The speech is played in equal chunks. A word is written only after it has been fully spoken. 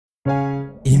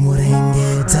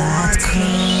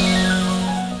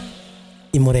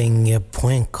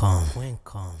imurenge.com.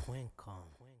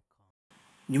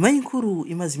 Nyuma y'inkuru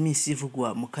imaze iminsi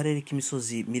ivugwa mu karere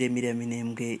k'imisozi miremire ya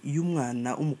Minembwe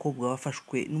y'umwana w'umukobwa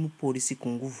wafashwe n'umupolisi ku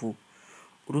nguvu,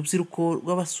 urubyiruko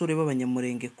rw'abasore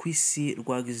b'abanyamurenge ku isi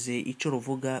rwagize ico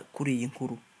ruvuga kuri iyi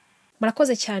nkuru.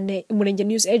 Murakoze cyane Umurenge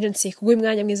News Agency kuguha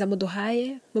umwanya mwiza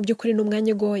muduhaye. Mu by'ukuri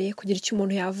n'umwanya ugoye kugira icyo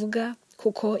umuntu yavuga,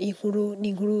 kuko iyi nkuru ni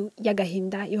inkuru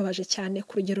y'agahinda ibabaje cyane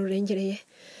ku rugero rurengereye.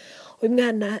 Uyu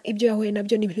mwana ibyo yahuye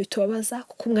nabyo ni ibintu bitubabaza,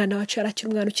 kuko umwana wacu yarakiri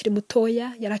umwana ukiri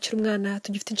mutoya, yarakiri umwana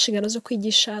tugifite inshingano zo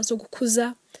kwigisha, zo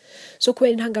gukuza, zo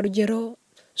kubera intangarugero,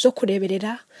 zo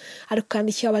kureberera. Ariko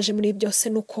kandi ikibabaje muri byose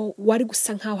nuko wari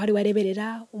gusa nkaho ari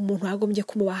wareberera umuntu wagombye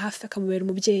kumuba hafi, akamubera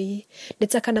umubyeyi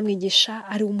ndetse akanamwigisha,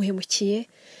 ari umuhemukiye,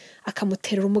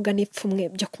 akamutera ubumuga n'ipfumwe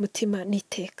byo ku mutima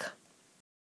n'iteka.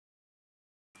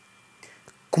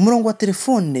 Ku murongo wa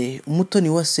telefone umutoni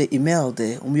wase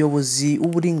Imelda, umuyobozi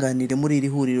w'uburinganire muri iri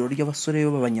huriro ry'abasore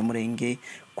b'abanyamurenge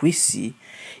ku isi,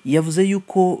 yavuze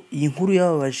yuko iyi nkuru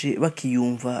yababaje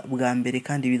bakiyumva bwa mbere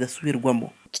kandi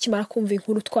bidasubirwamo. Tukimara kumva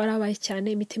inkuru twarabaye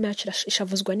cyane, imitima yacu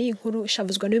ishavuzwa n'iyi nkuru,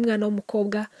 ishavuzwa n'uyu mwana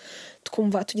w'umukobwa,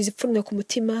 twumva tugize ipfunwe ku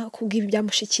mutima kubw'ibi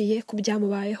byamushikiye, ku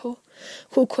byamubayeho,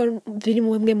 kuko biri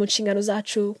mu bimwe mu nshingano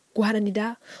zacu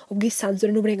guharanira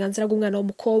ubwisanzure n'uburenganzira bw'umwana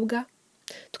w'umukobwa.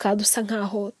 Tukaba dusa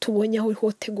nkaho tubonye aho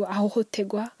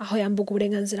hotegwa, aho yambuga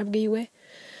uburenganzira bwiwe,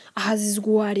 ahazizwa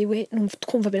uwo ari we.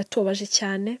 Twumva biratubabaje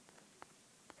cyane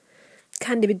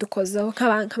kandi bidukozaho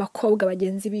nk'abakobwa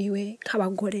bagenzi biwe,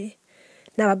 nk'abagore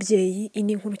n'ababyeyi. Iyi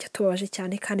ni inkuru cyatubabaje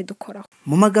cyane kandi dukoraho.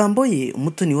 Mu magambo ye,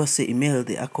 umutoni wase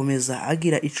Imelda akomeza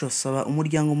agira ico asaba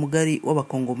umuryango mugari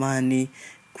w'abakongomani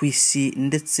ku isi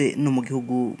ndetse no mu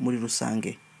gihugu muri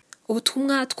rusange.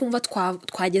 Ubutumwa twumva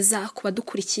twageza ku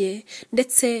badukurikiye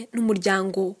ndetse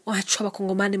n'umuryango wacu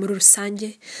w'abakongomani muri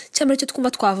rusange, cyangwa icyo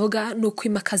twumva twavuga ni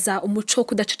ukwimakaza umuco wo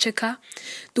kudaceceka.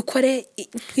 Dukore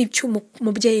nk'ibyo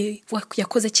umubyeyi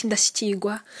yakoze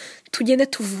cy'indashyikirwa, tugende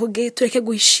tuvuge, tureke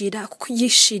guhishira, kuko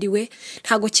yishiriwe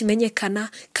ntago kimenyekana,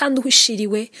 kandi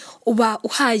uhishiriwe uba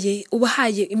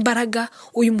uhaye imbaraga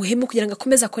uyu muhemu kugira ngo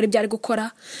akomeze akore ibyo ari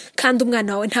gukora, kandi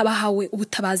umwana wawe ntabahawe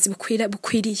ubutabazi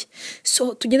bukwiriye.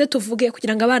 So tugende tuvuge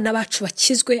kugira ngo abana bacu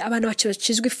bakizwe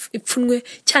ipfunwe,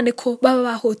 cyane ko baba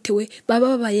bahotewe, baba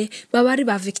babaye, baba ari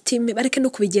ba victime, bareke no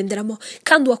kubigenderamo,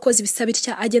 kandi uwakoze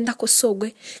ibisabitya agenda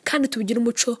akosogwe, kandi tubigire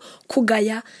umuco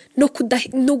kugaya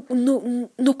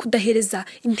no kudahereza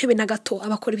intebe na gato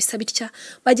abakora ibisabitya,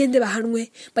 bagende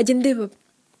bahanwe, bagende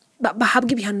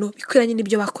bahabwe ibihano bikwiranye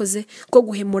n'ibyo bakoze, bwo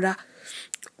guhemura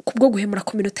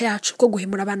ku minota yacu, bwo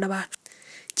guhemura abana bacu.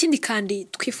 Ikindi kandi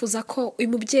twifuza ko uyu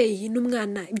mubyeyi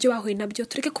n'umwana ibyo bahuye nabyo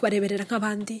tureke kubareberera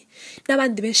nk'abandi,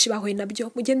 n'abandi benshi bahuye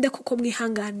nabyo. Mugende kuko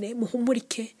mwihangane,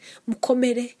 muhumurike,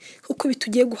 mukomere, kuko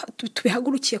bitugiye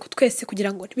tubihagurukiye ku twese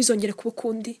kugira ngo ntibizongere kuba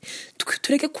ukundi.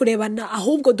 Tureke kurebana,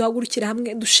 ahubwo duhagurukire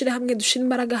hamwe, dushire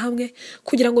imbaraga hamwe,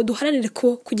 kugira ngo duharanire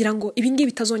ko kugira ngo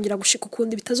ibingibi bitazongera gushika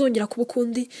ukundi, bitazongera kuba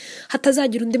ukundi,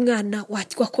 hatazagira undi mwana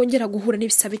wakongera guhura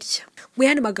n'ibisabitya. Mu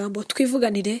yandi magambo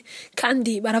twivuganire,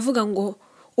 kandi baravuga ngo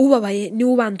ubabaye ni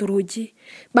ubanda urugi.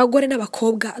 Bagore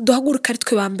n'abakobwa duhaguruka ari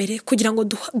twe ba mbere, kugira ngo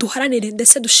duharanire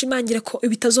ndetse dushimangire ko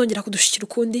bitazongera kudushikira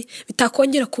ukundi,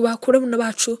 bitakongera kuba kuri abana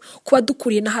bacu, kuba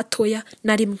dukuriye na hatoya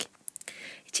na rimwe.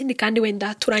 Ikindi kandi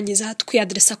wenda turangiza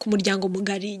twiyadresa ku muryango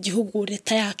mugari, igihugu,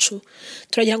 leta yacu,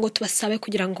 turagira ngo tubasabe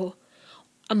kugira ngo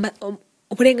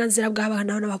uburenganzira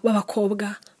bw'abana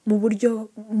b'abakobwa mu buryo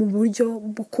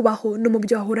bukubaho no mu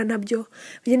byo bahura nabyo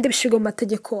bigende bishirwa mu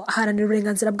mategeko, aharanira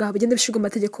uburenganzira bwabo, bigende bishirwa mu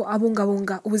mategeko,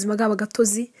 abungabunga ubuzima bwabo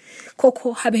gatozi,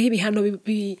 koko habeho ibihano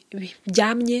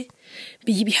byamye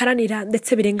biharanira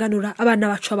ndetse birenganura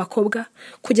abana bacu b'abakobwa,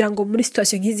 kugira ngo muri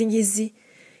situation nk'izi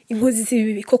inkozi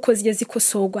z'ibibi koko zijye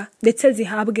zikosogwa ndetse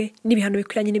zihabwe n'ibihano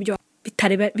bikwiranye n'ibyo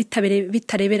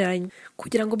bitareberanye,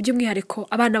 kugira ngo by'umwihariko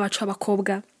abana bacu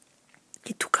b'abakobwa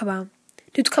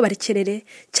ntitukabarekerere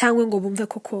cyangwa ngo bumve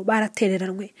koko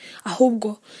baratereranwe,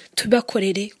 ahubwo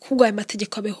tubakorere kubwo aya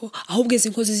mategeko abeho, ahubwo izi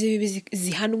nkozi z'ibibi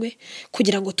zihanwe,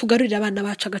 kugira ngo tugarurire abana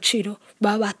bacu agaciro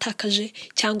baba batakaje,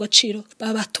 cyangwa agaciro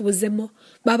baba batubuzemo,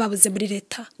 baba babuze muri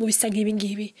leta mu bisa nk'ibi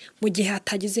ngibi mu gihe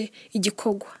hatagize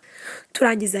igikorwa.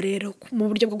 Turangiza rero mu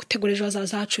buryo bwo gutegura ejo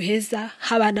hazaza hacu heza,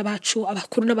 abana bacu,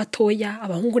 abakuru n'abatoya,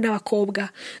 abahungu n'abakobwa,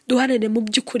 duharanire mu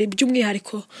by'ukuri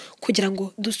by'umwihariko kugira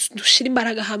ngo dushire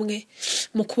imbaraga hamwe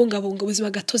mu kubungabunga ubuzima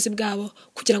gatozi bwabo,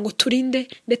 kugira ngo turinde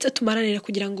ndetse tumaranire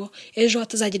kugira ngo ejo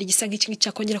hatazagira igisa nk'iki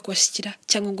cyakongera kubashikira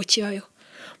cyangwa ngo kibabeho.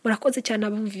 murakoze cyane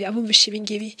abumvisha ibi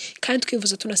ngibi kandi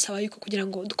twivuza tunasaba yuko kugira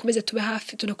ngo dukomeze tube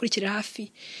hafi tunakurikira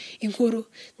hafi inkuru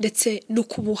ndetse no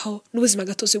kubuhaho n'ubuzima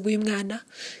gatozi bw'uyu mwana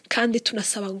kandi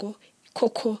tunasaba ngo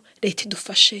koko leta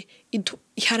idufashe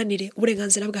iharanire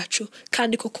uburenganzira bwacu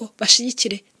kandi koko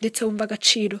bashigikire ndetse bumva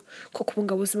agaciro ko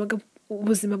kubunga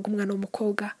ubuzima bw'umwana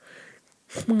w'umukobwa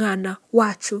umwana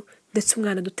wacu ndetse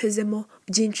umwana dutezemo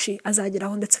byinshi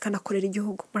azageraho ndetse kanakorera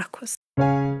igihugu murakoze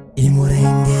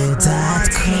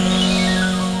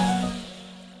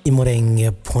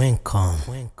imurenge.com